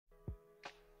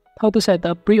how to set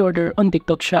up pre-order on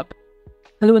TikTok Shop.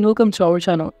 Hello and welcome to our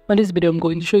channel. On this video, I'm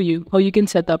going to show you how you can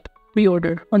set up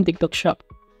pre-order on TikTok Shop.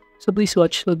 So please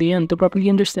watch till the end to properly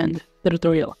understand the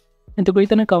tutorial. And to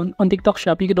create an account on TikTok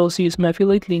Shop, you could also use my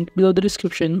affiliate link below the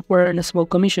description or earn a small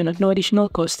commission at no additional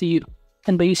cost to you.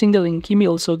 And by using the link, you may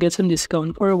also get some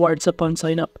discount or rewards upon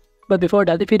sign up. But before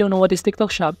that, if you don't know what is TikTok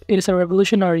Shop, it is a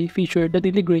revolutionary feature that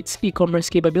integrates e-commerce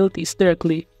capabilities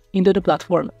directly into the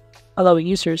platform, allowing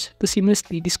users to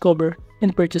seamlessly discover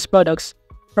and purchase products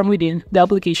from within the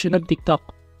application of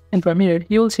TikTok. And from here,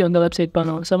 you will see on the left side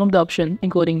panel some of the options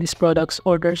including these products,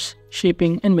 orders,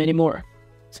 shipping, and many more.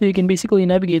 So you can basically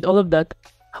navigate all of that.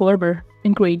 However,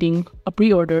 in creating a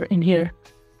pre-order in here,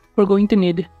 we're going to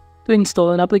need to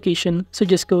install an application, so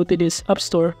just go to this App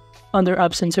Store under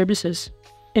Apps and Services,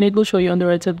 and it will show you on the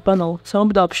right side panel some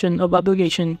of the options of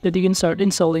application that you can start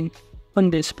installing on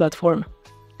this platform.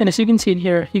 And as you can see in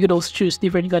here, you could also choose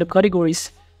different kind of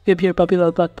categories. We have here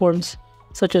popular platforms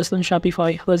such as on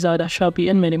Shopify, Lazada,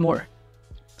 Shopee, and many more.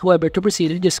 However, to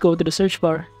proceed, just go to the search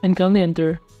bar and kindly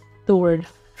enter the word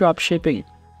drop shipping.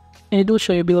 And it will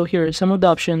show you below here some of the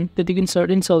options that you can start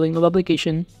installing of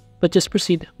application, but just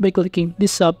proceed by clicking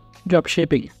this sub drop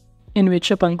shipping, in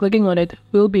which upon clicking on it,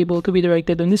 we'll be able to be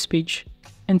directed on this page.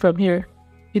 And from here,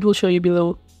 it will show you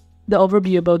below the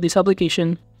overview about this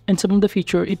application and some of the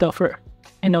features it offers.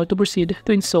 And now to proceed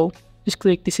to install, just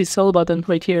click this install button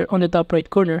right here on the top right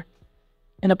corner.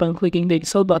 And upon clicking the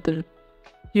install button,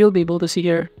 you'll be able to see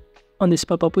here on this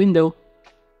pop-up window.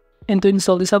 And to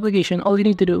install this application, all you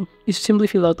need to do is simply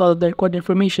fill out all of the required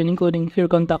information, including your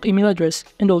contact email address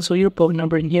and also your phone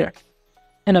number in here.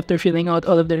 And after filling out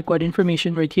all of the required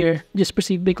information right here, just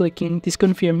proceed by clicking this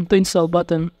confirm to install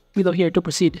button below here to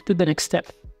proceed to the next step.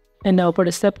 And now for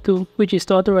the step 2, which is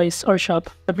to authorize our shop.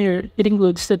 From here, it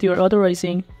includes that you are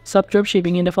authorizing stop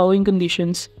dropshipping in the following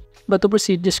conditions. But to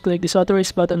proceed, just click this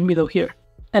authorize button below here.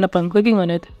 And upon clicking on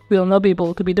it, we will now be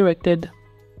able to be directed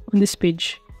on this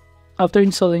page after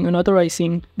installing and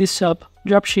authorizing this shop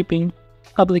dropshipping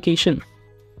application.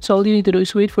 So all you need to do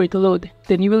is wait for it to load.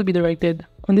 Then you will be directed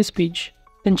on this page.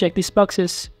 Then check these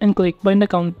boxes and click bind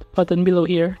account button below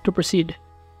here to proceed.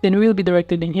 Then we will be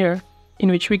directed in here, in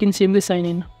which we can simply sign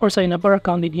in or sign up our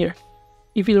account in here.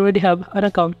 If you already have an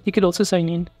account, you could also sign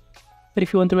in. But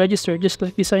if you want to register, just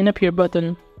click the sign up here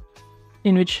button,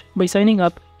 in which by signing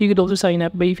up, you could also sign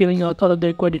up by filling out all of the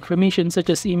required information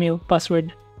such as email,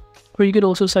 password, or you could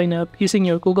also sign up using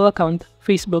your Google account,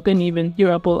 Facebook, and even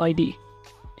your Apple ID.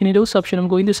 And in those options, I'm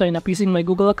going to sign up using my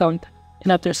Google account,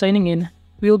 and after signing in,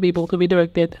 we will be able to be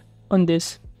directed on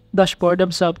this dashboard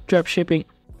of Shop Dropshipping,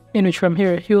 in which from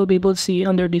here, you will be able to see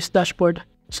under this dashboard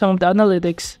some of the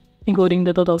analytics, including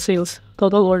the total sales,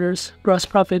 total orders, gross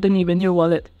profit, and even your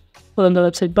wallet. While on the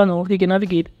left side panel, you can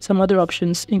navigate some other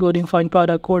options, including find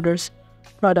product, orders,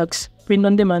 products, print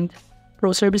on demand,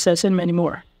 pro services, and many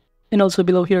more. And also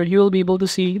below here, you will be able to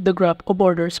see the graph of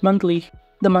orders monthly,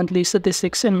 the monthly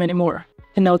statistics, and many more.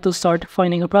 And now to start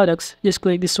finding your products, just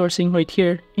click the sourcing right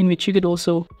here, in which you could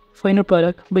also find a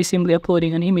product by simply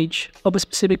uploading an image of a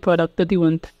specific product that you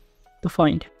want to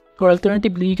find. Or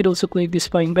alternatively, you could also click this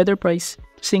find better price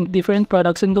to sync different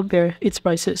products and compare its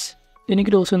prices. Then you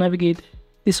could also navigate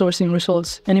the sourcing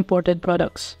results and imported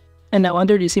products. And now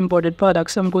under these imported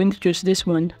products, I'm going to choose this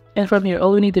one. And from here,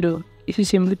 all we need to do is to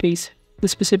simply paste the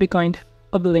specific kind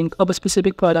of the link of a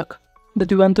specific product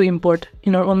that we want to import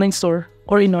in our online store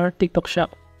or in our TikTok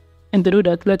shop. And to do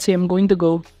that, let's say I'm going to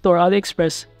go to our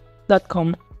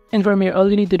aliexpress.com, and from here all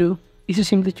you need to do is to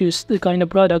simply choose the kind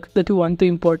of product that we want to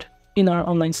import in our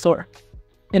online store.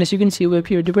 And as you can see, we have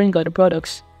here different kind of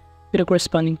products with the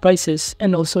corresponding prices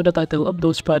and also the title of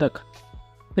those products.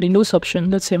 But in those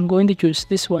options, let's say I'm going to choose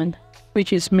this one,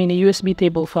 which is mini USB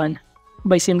table fan.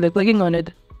 By simply clicking on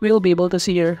it, we'll be able to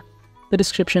see here the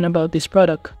description about this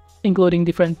product, including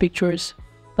different pictures,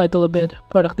 title of it,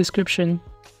 product description,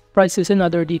 prices, and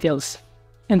other details.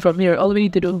 And from here, all we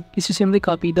need to do is to simply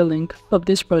copy the link of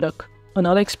this product on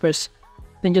AliExpress,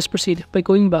 then just proceed by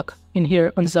going back in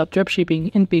here on Shop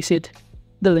Dropshipping and paste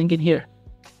the link in here.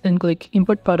 Then click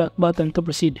import product button to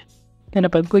proceed. And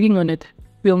upon clicking on it,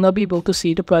 we'll now be able to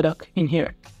see the product in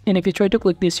here. And if you try to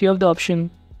click this, you have the option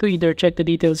to either check the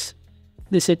details,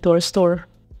 visit to our store,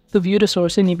 to view the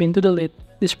source, and even to delete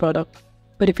this product.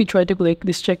 But if you try to click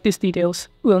this check these details,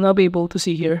 we'll now be able to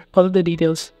see here all of the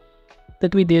details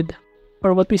that we did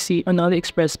or what we see on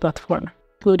AliExpress platform,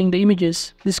 including the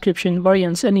images, description,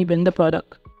 variants, and even the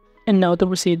product. And now to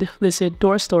proceed, visit to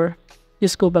our store,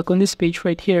 just go back on this page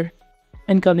right here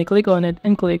and kindly click on it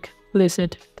and click list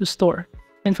it to store.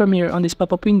 And from here on this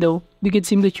pop-up window, we can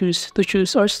simply choose to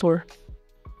choose our store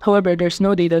However, there's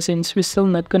no data since we still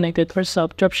not connected our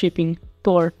shop dropshipping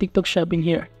to our TikTok shop in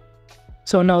here.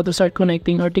 So now to start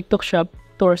connecting our TikTok shop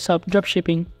to our shop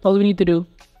dropshipping, all we need to do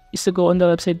is to go on the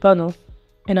website panel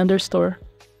and under store,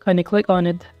 kindly click on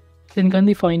it, then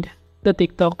kindly find the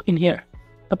TikTok in here.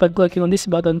 Upon clicking on this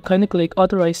button, kindly click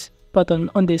authorize button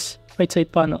on this right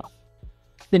side panel.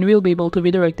 Then we'll be able to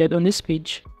be directed on this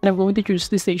page, and I'm going to choose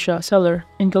this Asia seller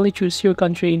and kindly choose your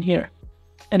country in here.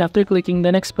 And after clicking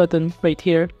the next button right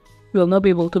here, we'll now be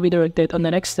able to be directed on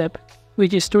the next step,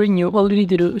 which is to renew. All we need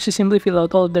to do is to simply fill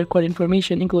out all of their required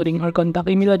information, including our contact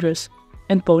email address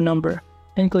and phone number,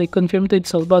 and click confirm to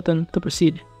install button to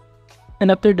proceed.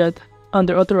 And after that,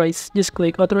 under authorize, just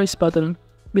click authorize button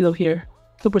below here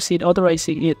to proceed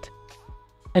authorizing it.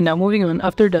 And now moving on,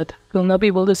 after that, we'll now be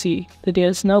able to see that it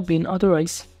has now been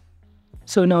authorized.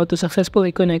 So now to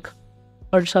successfully connect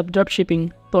our shop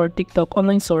dropshipping to our TikTok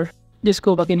online store, just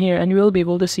go back in here and we'll be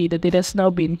able to see that it has now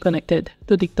been connected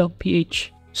to TikTok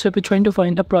PH. So if you're trying to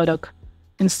find a product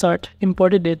and start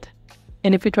imported it,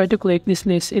 and if you try to click this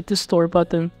list it to store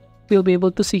button, we'll be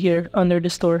able to see here under the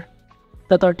store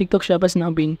that our TikTok shop has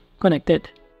now been connected.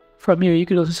 From here, you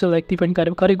could also select different kind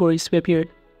of categories. We have here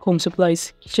home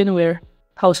supplies, kitchenware,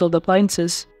 household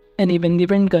appliances, and even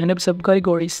different kind of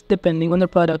subcategories depending on the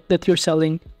product that you're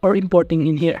selling or importing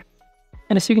in here.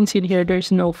 And as you can see in here,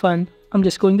 there's no fan. I'm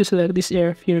just going to select this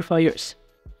air purifiers.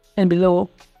 And below,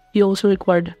 you also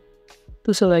required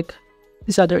to select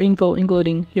this other info,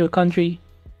 including your country,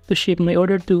 to ship my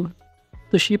order to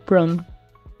ship from,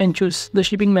 and choose the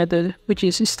shipping method, which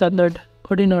is standard,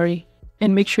 ordinary,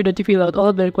 and make sure that you fill out all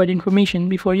of the required information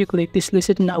before you click this list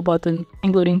it now button,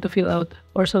 including to fill out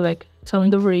or select some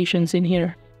of the variations in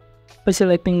here by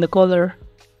selecting the color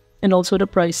and also the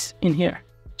price in here.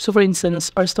 So for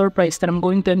instance, our store price that I'm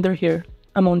going to enter here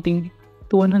amounting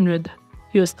to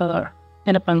 $100,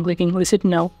 and upon clicking list it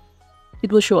now,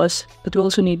 it will show us that we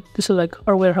also need to select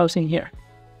our warehouse in here.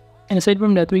 And aside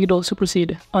from that, we could also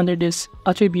proceed under this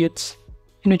attributes,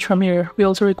 in which from here we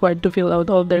also required to fill out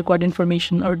all of the required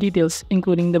information or details,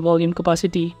 including the volume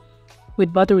capacity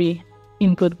with battery,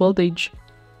 input voltage,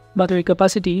 battery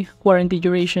capacity, warranty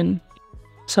duration,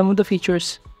 some of the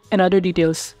features, and other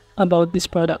details about this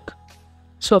product.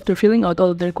 So after filling out all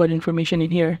of the required information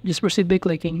in here, just proceed by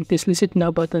clicking this list it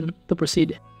now button to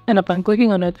proceed. And upon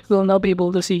clicking on it, we'll now be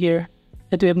able to see here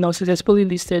that we have now successfully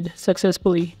listed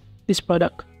this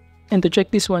product. And to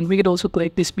check this one, we could also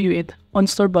click this view it on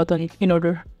store button in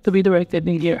order to be directed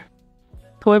in here.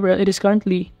 However, it is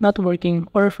currently not working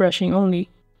or refreshing only,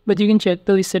 but you can check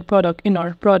the listed product in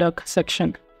our product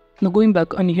section. Now going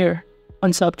back on here,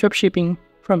 on shop dropshipping,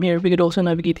 from here we could also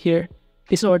navigate here,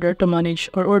 this order to manage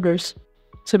our orders.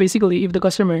 So basically, if the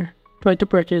customer tried to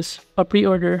purchase a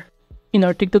pre-order in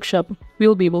our TikTok shop,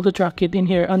 we'll be able to track it in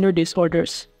here under these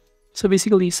orders. So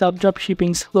basically, shop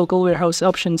dropshipping's local warehouse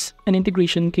options and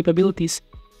integration capabilities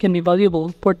can be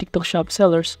valuable for TikTok shop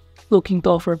sellers looking to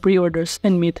offer pre-orders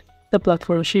and meet the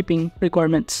platform shipping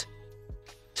requirements.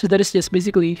 So that is just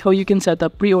basically how you can set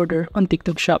up pre-order on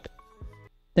TikTok shop.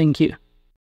 Thank you.